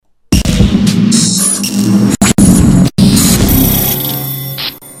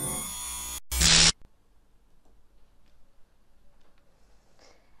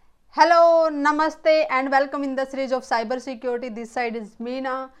Namaste and welcome in the series of cyber security. This side is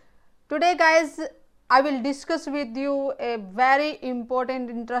Meena. Today guys, I will discuss with you a very important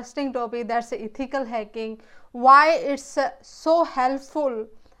interesting topic, that's ethical hacking. Why it's so helpful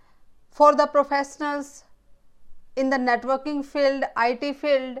for the professionals in the networking field, IT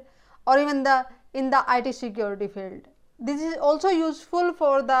field, or even in the IT security field. This is also useful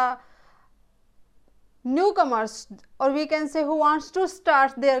for the newcomers, or we can say who wants to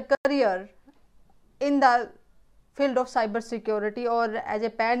start their career in the field of cyber security, or as a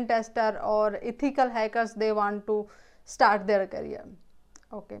pen tester or ethical hackers, they want to start their career.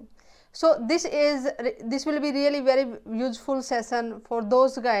 Okay, so this will be really very useful session for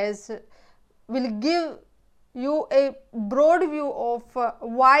those guys. Will give you a broad view of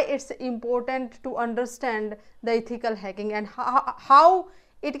why it's important to understand the ethical hacking and how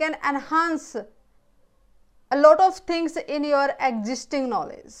it can enhance a lot of things in your existing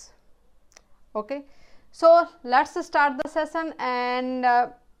knowledge. Okay, so let's start the session. And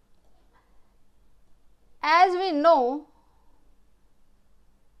as we know,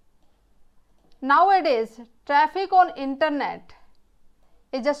 nowadays traffic on internet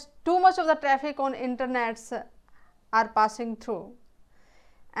is just too much of the traffic on internets are passing through,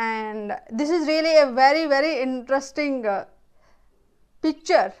 and this is really a very interesting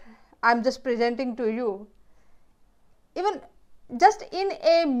picture I'm just presenting to you. Even just in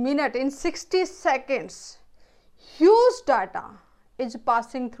a minute, in 60 seconds, huge data is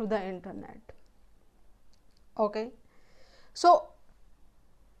passing through the internet. Okay, so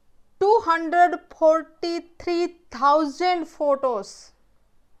 243,000 photos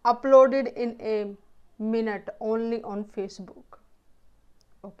uploaded in a minute only on Facebook.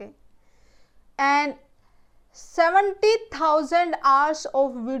 Okay, and 70,000 hours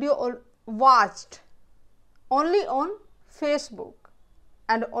of video watched only on Facebook,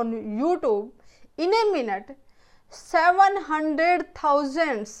 and on YouTube in a minute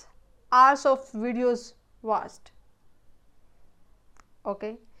 700,000 hours of videos watched.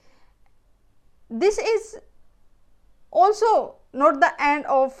 Okay, this is also not the end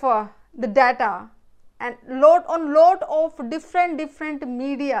of the data, and lot of different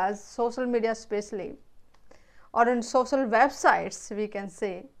medias, social media especially, or in social websites, we can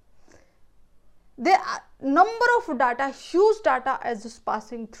say there are number of data, huge data is just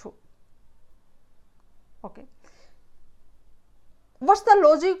passing through. Okay, what's the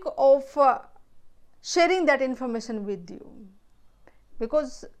logic of sharing that information with you?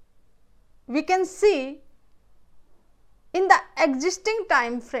 Because we can see in the existing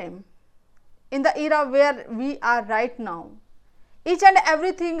time frame, in the era where we are right now, each and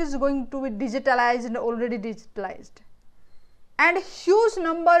everything is going to be digitalized and already digitalized, and huge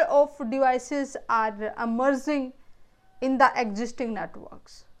number of devices are emerging in the existing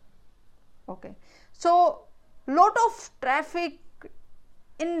networks. Okay, so lot of traffic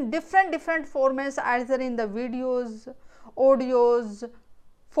in different formats, either in the videos, audios,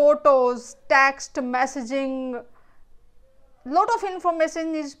 photos, text, messaging. Lot of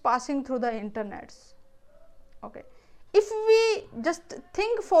information is passing through the internets. Okay, if we just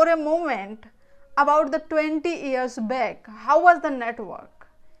think for a moment about the 20 years back, how was the network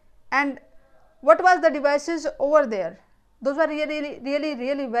and what was the devices over there? Those were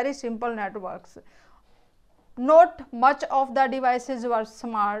really very simple networks. Not much of the devices were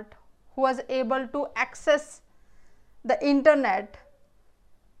smart, who was able to access the internet.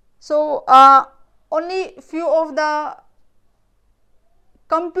 So only few of the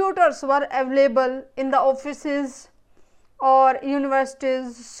computers were available in the offices or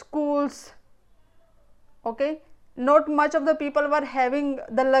universities, schools. Okay, not much of the people were having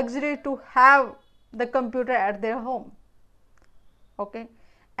the luxury to have the computer at their home. Okay,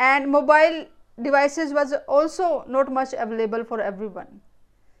 and mobile devices was also not much available for everyone,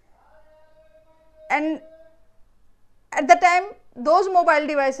 and at the time those mobile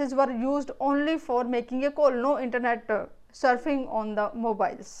devices were used only for making a call, no internet surfing on the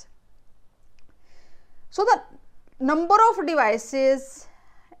mobiles. So the number of devices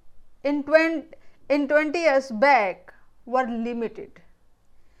in 20 years back were limited,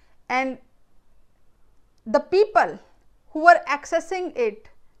 and the people who were accessing it,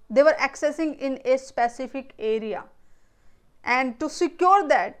 they were accessing in a specific area, and to secure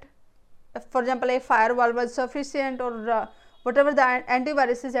that, for example, a firewall was sufficient, or whatever the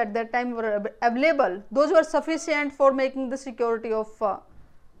antiviruses at that time were available, those were sufficient for making the security of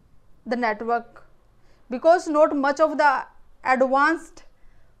the network, because not much of the advanced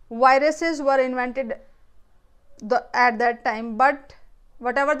viruses were invented at that time, but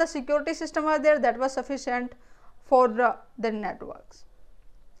whatever the security system was there, that was sufficient for the networks.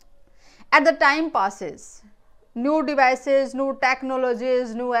 As the time passes, new devices, new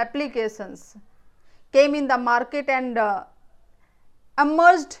technologies, new applications came in the market and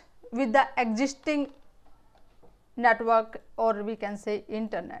emerged with the existing network, or we can say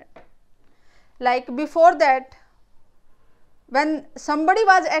internet. Like before that, when somebody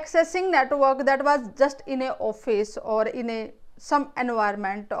was accessing network, that was just in a office or in a some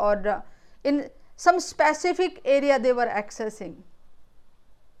environment or in some specific area they were accessing.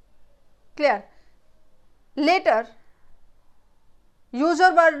 Clear? Later,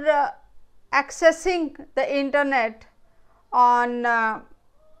 users were accessing the internet on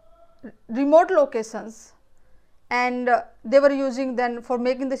remote locations, and they were using, then for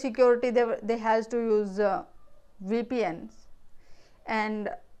making the security they has to use VPNs, and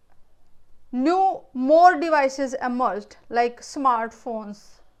more devices emerged like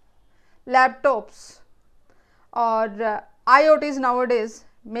smartphones, laptops, or IoTs nowadays,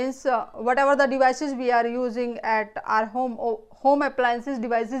 means whatever the devices we are using at our home, or home appliances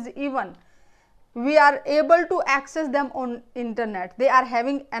devices, even we are able to access them on internet. They are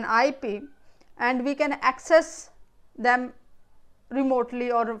having an IP and we can access them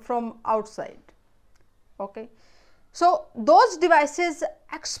remotely or from outside. Okay. So those devices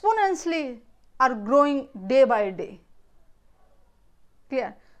exponentially are growing day by day.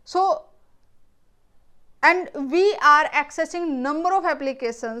 Clear? So, and we are accessing number of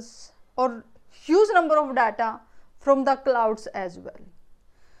applications or huge number of data from the clouds as well.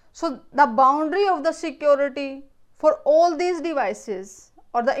 So the boundary of the security for all these devices,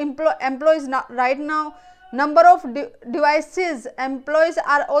 or the employees right now, number of devices employees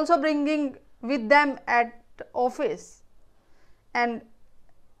are also bringing with them at office, and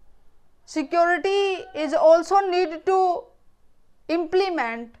security is also need to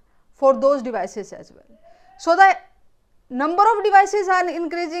implement for those devices as well. So the number of devices are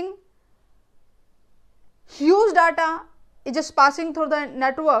increasing, huge data is just passing through the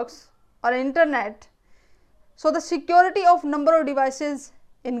networks or internet, so the security of number of devices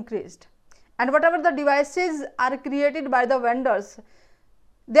increased, and whatever the devices are created by the vendors,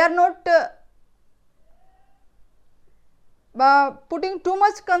 they are not putting too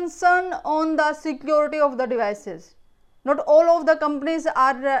much concern on the security of the devices. Not all of the companies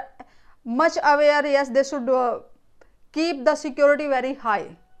are much aware, yes, they should keep the security very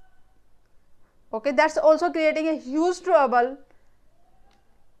high. Okay, that's also creating a huge trouble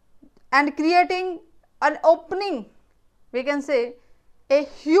and creating an opening, we can say, a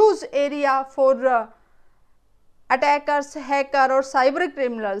huge area for attackers, hacker or cyber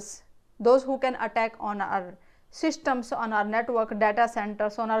criminals, those who can attack on our systems, on our network, data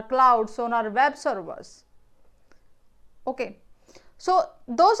centers, on our clouds, on our web servers. Okay, so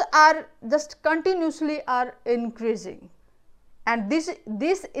those are just continuously are increasing, and this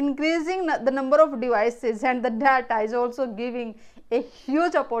increasing the number of devices and the data is also giving a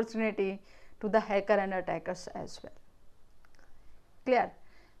huge opportunity to the hacker and attackers as well. Clear?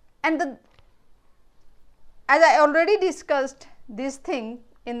 And as I already discussed this thing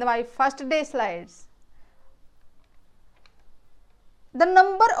in my first day slides, the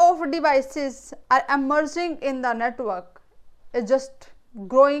number of devices are emerging in the network is just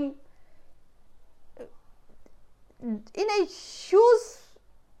growing in a huge,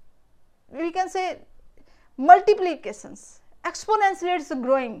 we can say, multiplications, exponentially it's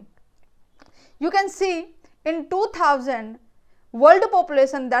growing. You can see in 2000 world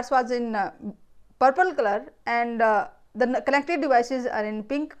population, that was in purple color, and the connected devices are in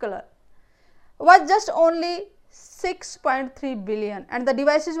pink color, was just only 6.3 billion, and the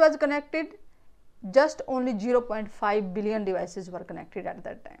devices was connected just only 0.5 billion devices were connected at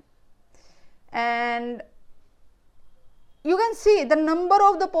that time. And you can see the number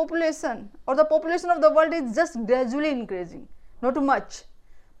of the population, or the population of the world, is just gradually increasing, not much,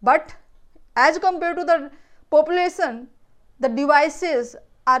 but as compared to the population, the devices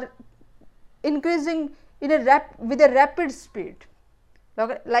are increasing in with a rapid speed.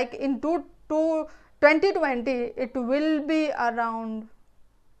 Like in 2020 it will be around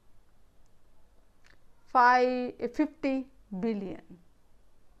 50 billion.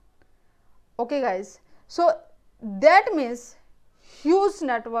 Okay guys, so that means huge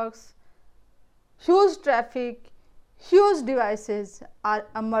networks, huge traffic, huge devices are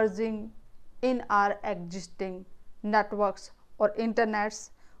emerging in our existing networks or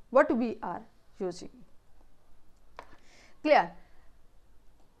internets what we are using. Clear?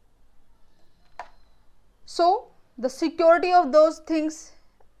 So the security of those things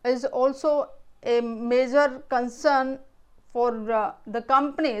is also a major concern for the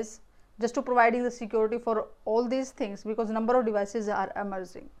companies, just to providing the security for all these things, because number of devices are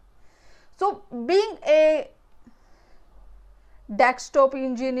emerging. So being a desktop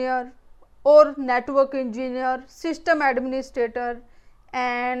engineer or network engineer, system administrator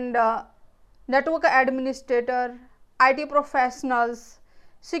and network administrator, IT professionals,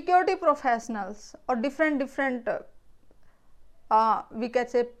 security professionals, or different we can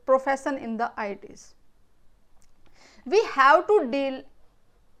say profession in the ITs. We have to deal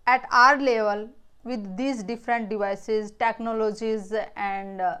at our level with these different devices, technologies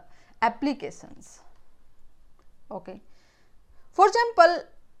and applications. Okay. For example,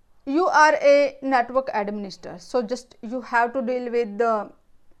 you are a network administrator, so just you have to deal with the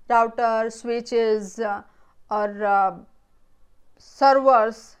router, switches or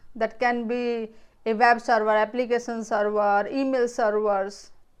servers, that can be a web server, application server, email servers,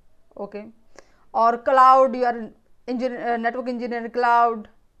 okay, or cloud, your network engineer, cloud,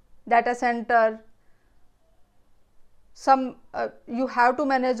 data center. Some you have to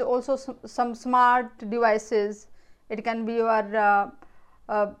manage also some smart devices. It can be your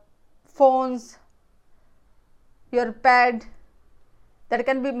phones, your pad, that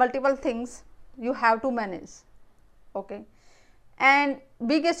can be multiple things you have to manage, okay. And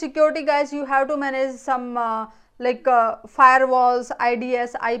being a security guys, you have to manage some like firewalls,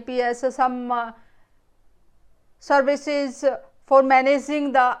 IDS, IPS, some services for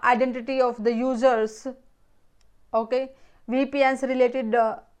managing the identity of the users, okay. VPNs related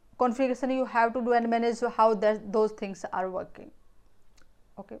configuration you have to do and manage how those things are working,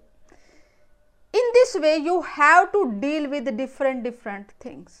 okay. In this way you have to deal with different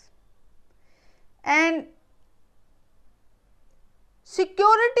things, and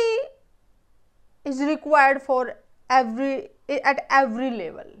security is required for at every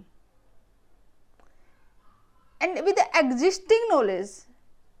level. And with the existing knowledge,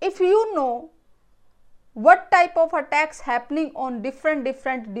 if you know what type of attacks happening on different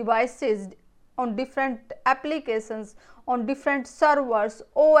devices, on different applications, on different servers,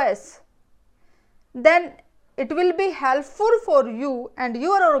 OS, then it will be helpful for you and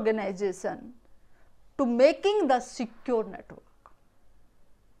your organization to making the secure network,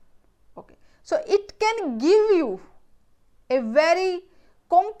 okay. So it can give you a very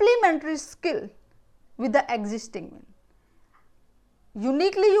complementary skill with the existing one.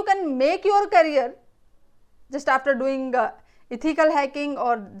 Uniquely you can make your career just after doing ethical hacking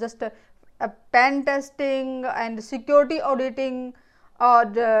or just pen testing and security auditing,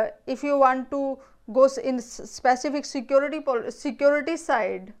 or if you want to go in specific security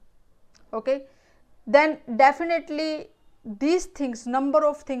side, okay, then definitely these things, number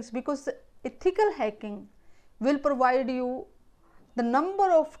of things, because ethical hacking will provide you the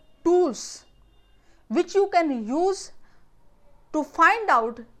number of tools which you can use to find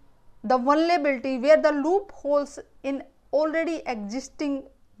out the vulnerability, where the loopholes in already existing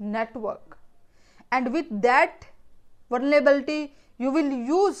network, and with that vulnerability you will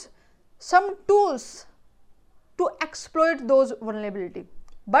use some tools to exploit those vulnerability,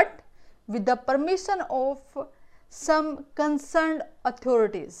 but with the permission of some concerned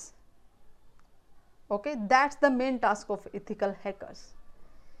authorities, okay. That's the main task of ethical hackers.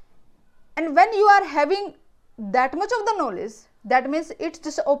 And when you are having that much of the knowledge, that means it's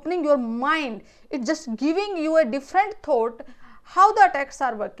just opening your mind, it's just giving you a different thought how the attacks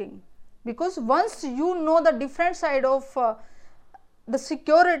are working, because once you know the different side of the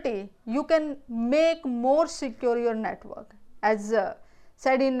security, you can make more secure your network. As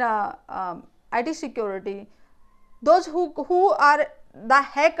said in IT security, those who are the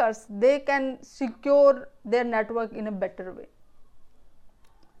hackers, they can secure their network in a better way,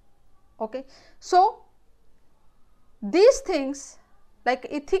 okay. So these things like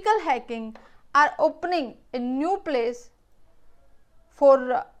ethical hacking are opening a new place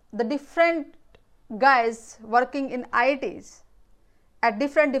for the different guys working in ITs at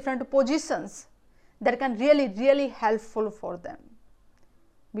different positions, that can really helpful for them,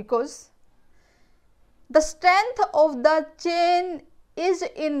 because the strength of the chain is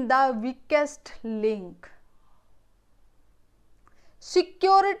in the weakest link.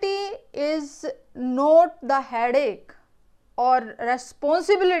 Security is not the headache or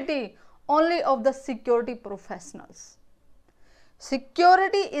responsibility only of the security professionals.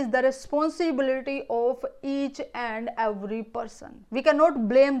 Security is the responsibility of each and every person. We cannot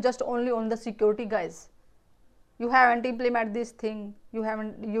blame just only on the security guys. You haven't implemented this thing, you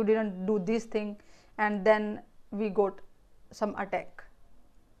didn't do this thing, and then we got some attack.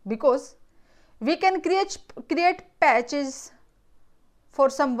 Because we can create patches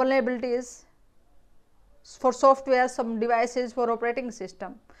for some vulnerabilities, for software, some devices, for operating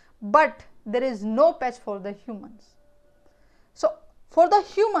system, but there is no patch for the humans. So for the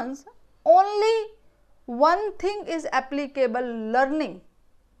humans, only one thing is applicable: learning,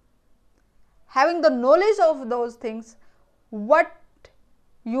 having the knowledge of those things, what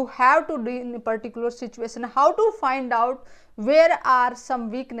you have to do in a particular situation, how to find out where are some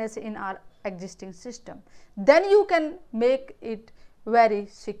weakness in our existing system, then you can make it very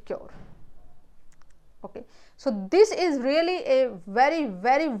secure. Okay, so this is really a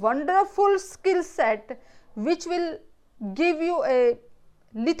very wonderful skill set which will give you a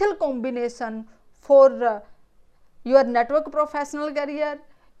lethal combination for your network professional career,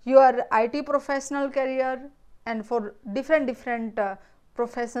 your IT professional career, and for different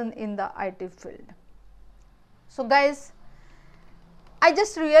profession in the IT field. So guys, I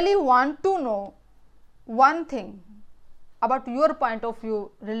just really want to know one thing about your point of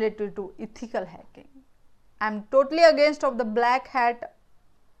view related to ethical hacking. I am totally against of the black hat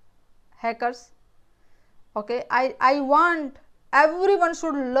hackers. Okay, I want everyone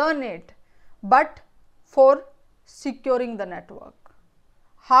should learn it, but for securing the network,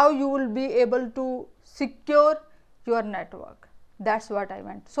 how you will be able to secure your network, that's what I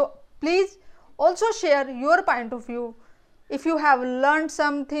want. So please also share your point of view. If you have learned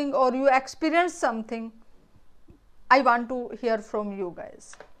something or you experienced something, I want to hear from you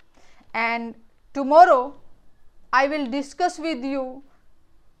guys. And tomorrow I will discuss with you,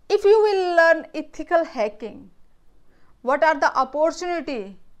 if you will learn ethical hacking, what are the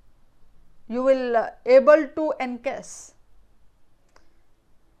opportunity you will able to encash,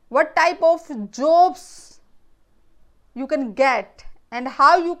 what type of jobs you can get, and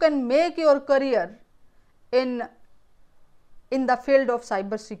how you can make your career in the field of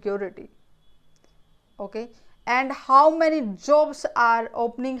cyber security. Okay, and how many jobs are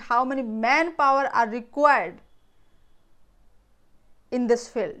opening, how many manpower are required in this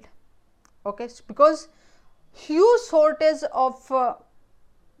field. Okay, because huge shortage of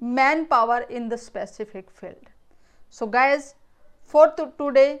manpower in the specific field. So guys, for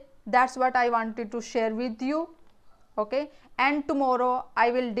today, that's what I wanted to share with you. Okay, and tomorrow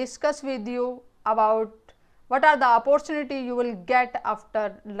I will discuss with you about what are the opportunity you will get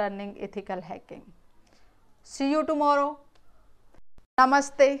after learning ethical hacking. See you tomorrow.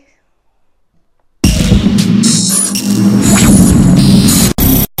 Namaste.